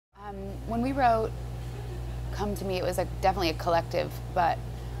When we wrote Come to Me, it was definitely a collective, but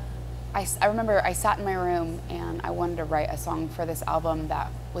I remember I sat in my room and I wanted to write a song for this album that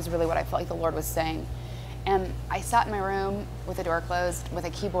was really what I felt like the Lord was saying. And I sat in my room with the door closed with a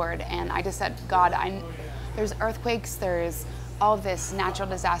keyboard, and I just said, God, there's earthquakes, there's all this natural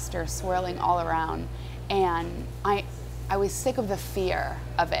disaster swirling all around, and I was sick of the fear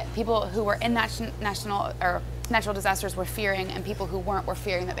of it. People who were in natural disasters were fearing, and people who weren't were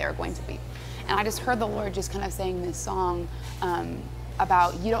fearing that they were going to be. And I just heard the Lord just kind of saying this song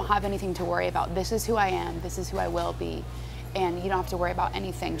about, you don't have anything to worry about. This is who I am, this is who I will be, and you don't have to worry about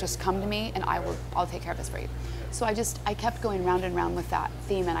anything. Just come to me and I'll take care of this for you. So I kept going round and round with that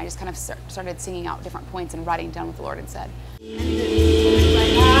theme, and I just kind of started singing out different points and writing down what the Lord had said. I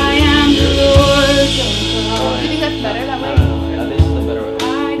am the Lord your God. Do you think that's better that way? Yeah, this is the better way.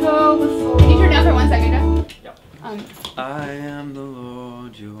 I go before. Can you turn down for 1 second, Jeff? Yep. I am the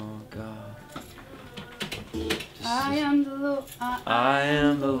Lord your God. I am the Lord. I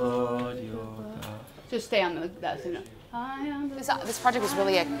am the Lord your God. Just stay on that. This project was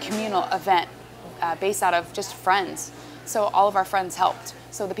really a communal event based out of just friends. So all of our friends helped.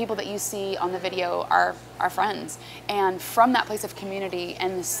 So the people that you see on the video are our friends. And from that place of community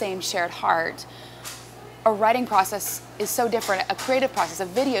and the same shared heart, a writing process is so different. A creative process, a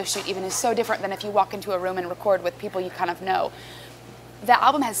video shoot even, is so different than if you walk into a room and record with people you kind of know. The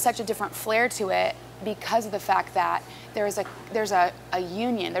album has such a different flair to it because of the fact that there's a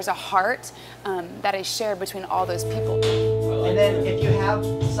union, there's a heart that is shared between all those people. And then if you have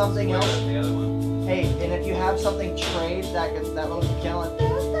something else, hey, and if you have something trade that little piano,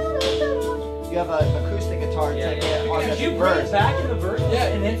 you have an acoustic guitar. Could you bring it back in the verse? Yeah,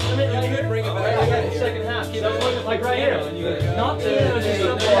 an instrument right here. Bring it back. I got the second half. That's like right here. Not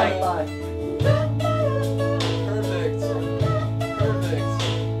just like.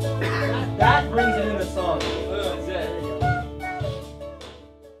 That brings it in the song. That's it.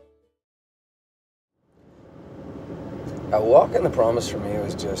 Walk in the Promise for me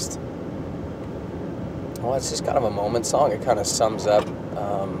was just, well, it's just kind of a moment song. It kind of sums up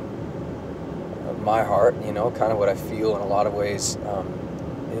my heart, you know, kind of what I feel in a lot of ways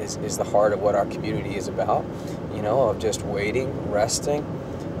is the heart of what our community is about, you know, of just waiting, resting,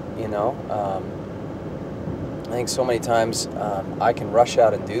 you know. I think so many times I can rush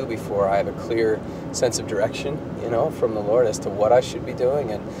out and do before I have a clear sense of direction, you know, from the Lord as to what I should be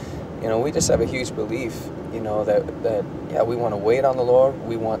doing. And, you know, we just have a huge belief, you know, that yeah, we want to wait on the Lord.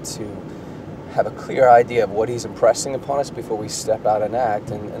 We want to have a clear idea of what He's impressing upon us before we step out and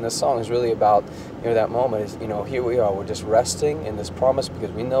act. And the song is really about, you know, that moment is, you know, here we are. We're just resting in this promise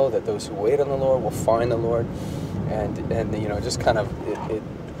because we know that those who wait on the Lord will find the Lord. And you know, just kind of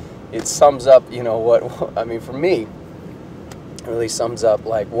it sums up, you know, what, I mean, for me, it really sums up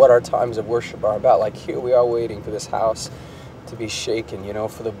like what our times of worship are about. Like, here we are waiting for this house to be shaken, you know,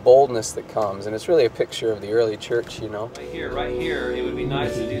 for the boldness that comes. And it's really a picture of the early church, you know. Right here, it would be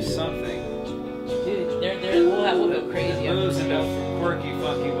nice to do something. Dude, we'll go crazy. Moves into quirky,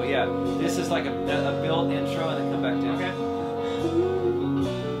 funky, but yeah, this is like a built intro and then come back down.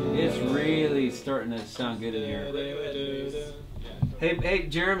 Okay. It's really starting to sound good in here. Hey,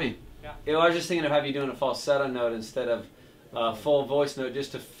 Jeremy. Yeah. I was just thinking of have you doing a falsetto note instead of full voice note,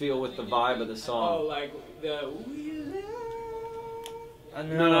 just to feel with the vibe of the song. Oh, like the.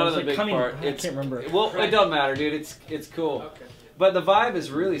 No, not the big part. I can't remember. Well, it doesn't matter, dude. It's cool. Okay. But the vibe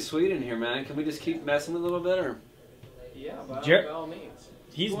is really sweet in here, man. Can we just keep messing with it a little bit, or? Yeah, by all means.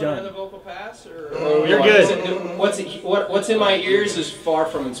 He's done. done. Another vocal pass, or? Oh, you're good. What's in my ears is far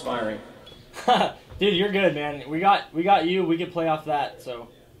from inspiring. Dude, you're good, man. We got you. We could play off that, so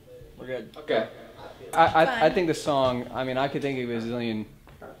we're good. Okay. I think the song, I mean, I could think of a zillion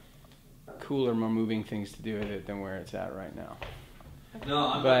cooler, more moving things to do with it than where it's at right now.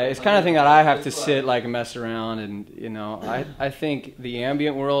 No, but it's kind of thing that I have to sit like and mess around, and you know, I think the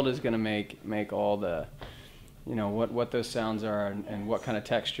ambient world is going to make all the, you know, what those sounds are and what kind of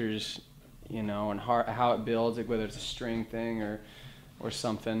textures, you know, and how it builds, like whether it's a string thing or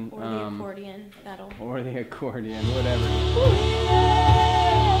something. Or the accordion, Or the accordion, whatever.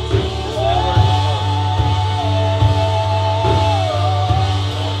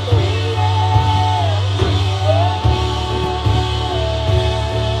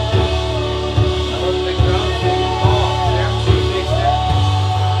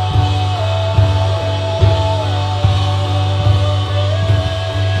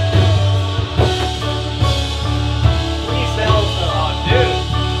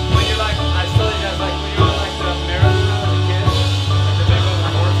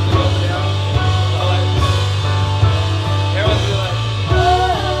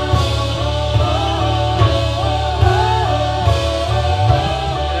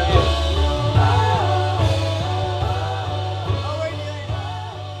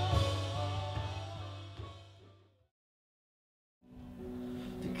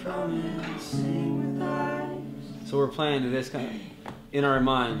 So we're playing to this kind of in our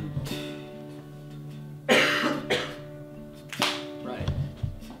mind. Right.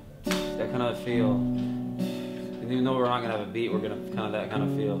 That kind of feel. And even though we're not gonna have a beat, we're gonna kind of that kind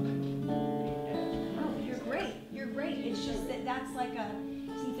of feel. Oh, you're great. You're great. It's just that that's like a,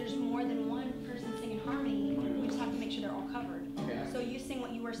 since there's more than one person singing harmony, we just have to make sure they're all covered. Okay. So you sing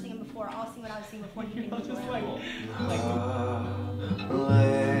what you were singing before, I'll sing what I was singing before, and you can do it.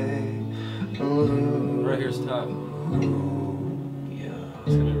 Right here's tough.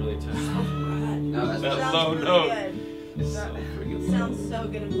 It's gonna be really tough. No, that low note. It's so freaking sounds so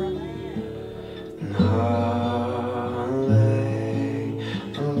good in front of me.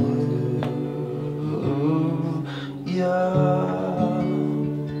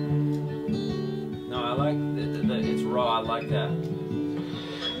 No, I like that. It's raw. I like that.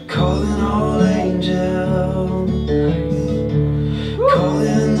 Calling all angels,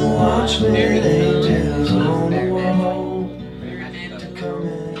 calling the watchmen angels on the wall to come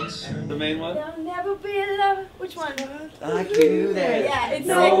and sing. The main one? There'll never be a love. Which one? Like you there. Yeah, it's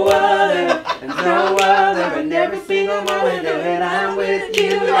no other, and no other, and every single moment that I'm with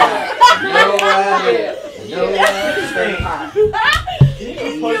you. No other, no other.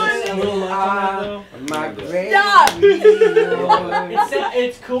 My great.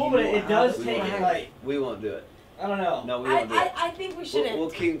 It's cool, but it does take it like. We won't do it. I don't know. No, we won't do it. I think we shouldn't. We'll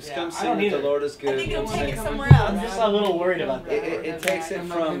keep come I sing don't that the either. Lord is good. I think it'll We'll take it sing. somewhere else. I'm just a little worried about that. It takes it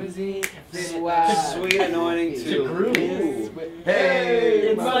from sweet anointing to groove. Ooh. Hey,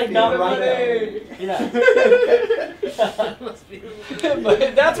 it's like not right there. Yeah.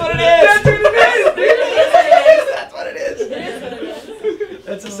 That's what it is. That's what it is.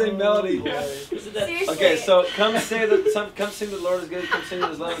 That's the same melody. Seriously. Okay, so come sing the Lord is good. Come sing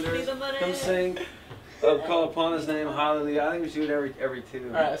His love endures. Come sing. Call upon His name. Hallelujah. I think we should do it every two.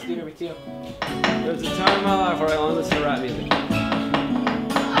 All right, let's do it every two. There was a time in my life where I only listened to rap music. When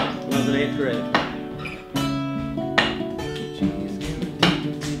I was in 8th grade.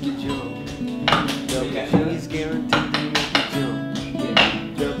 Double G's guaranteed to make you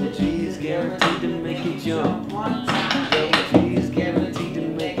jump. Double G's guaranteed to make you jump. Double G's guaranteed to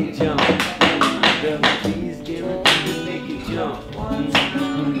make you jump. Double G's guaranteed to make you jump.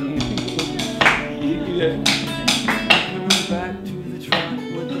 Back to the track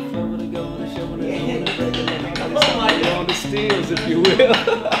with the flow of the go, the show and the on the steels, if you will. I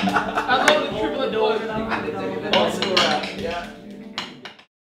love the triplet doors. Old school rap, yeah.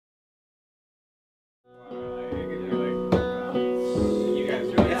 You guys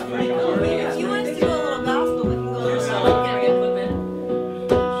If you want us to go a little gospel, we can go a little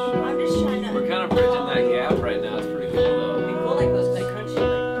gospel. I'm just trying to. We're kind of bridging that gap right now. It's pretty cool though. Be cool like those like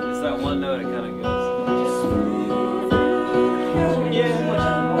crunchy. It's that one note. It kind of goes.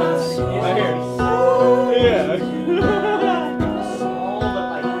 Right here. Yeah.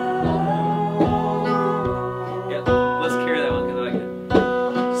 Yeah. Let's carry that one because I like it.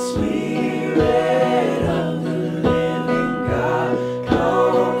 Spirit of the living God,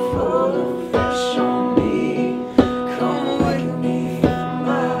 come fall fresh on me. Come wake me from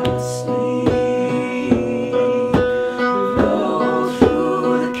my sleep. Flow through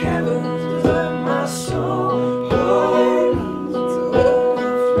the caverns of my soul. Pour to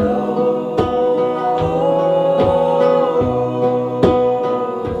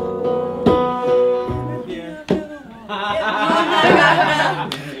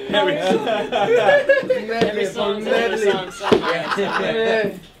Every song's a song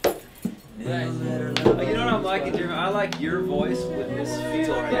somewhere. You know what I'm liking, Jeremy? I like your voice with this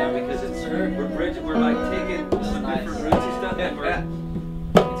feel right now because it's we're bridging. We're like taking some different rootsy stuff and we're.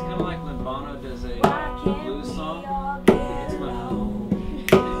 It's kind of like when Bono does a blues song. It's my home. You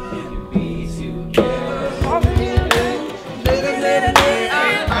can be together.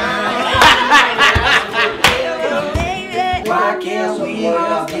 Why can't we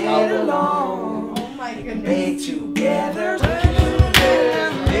all get along? Be together. Why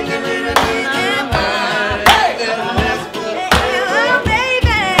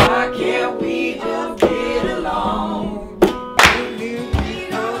can't we just get along?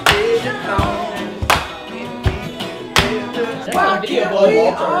 Why can't we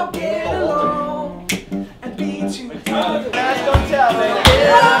all get along and be together?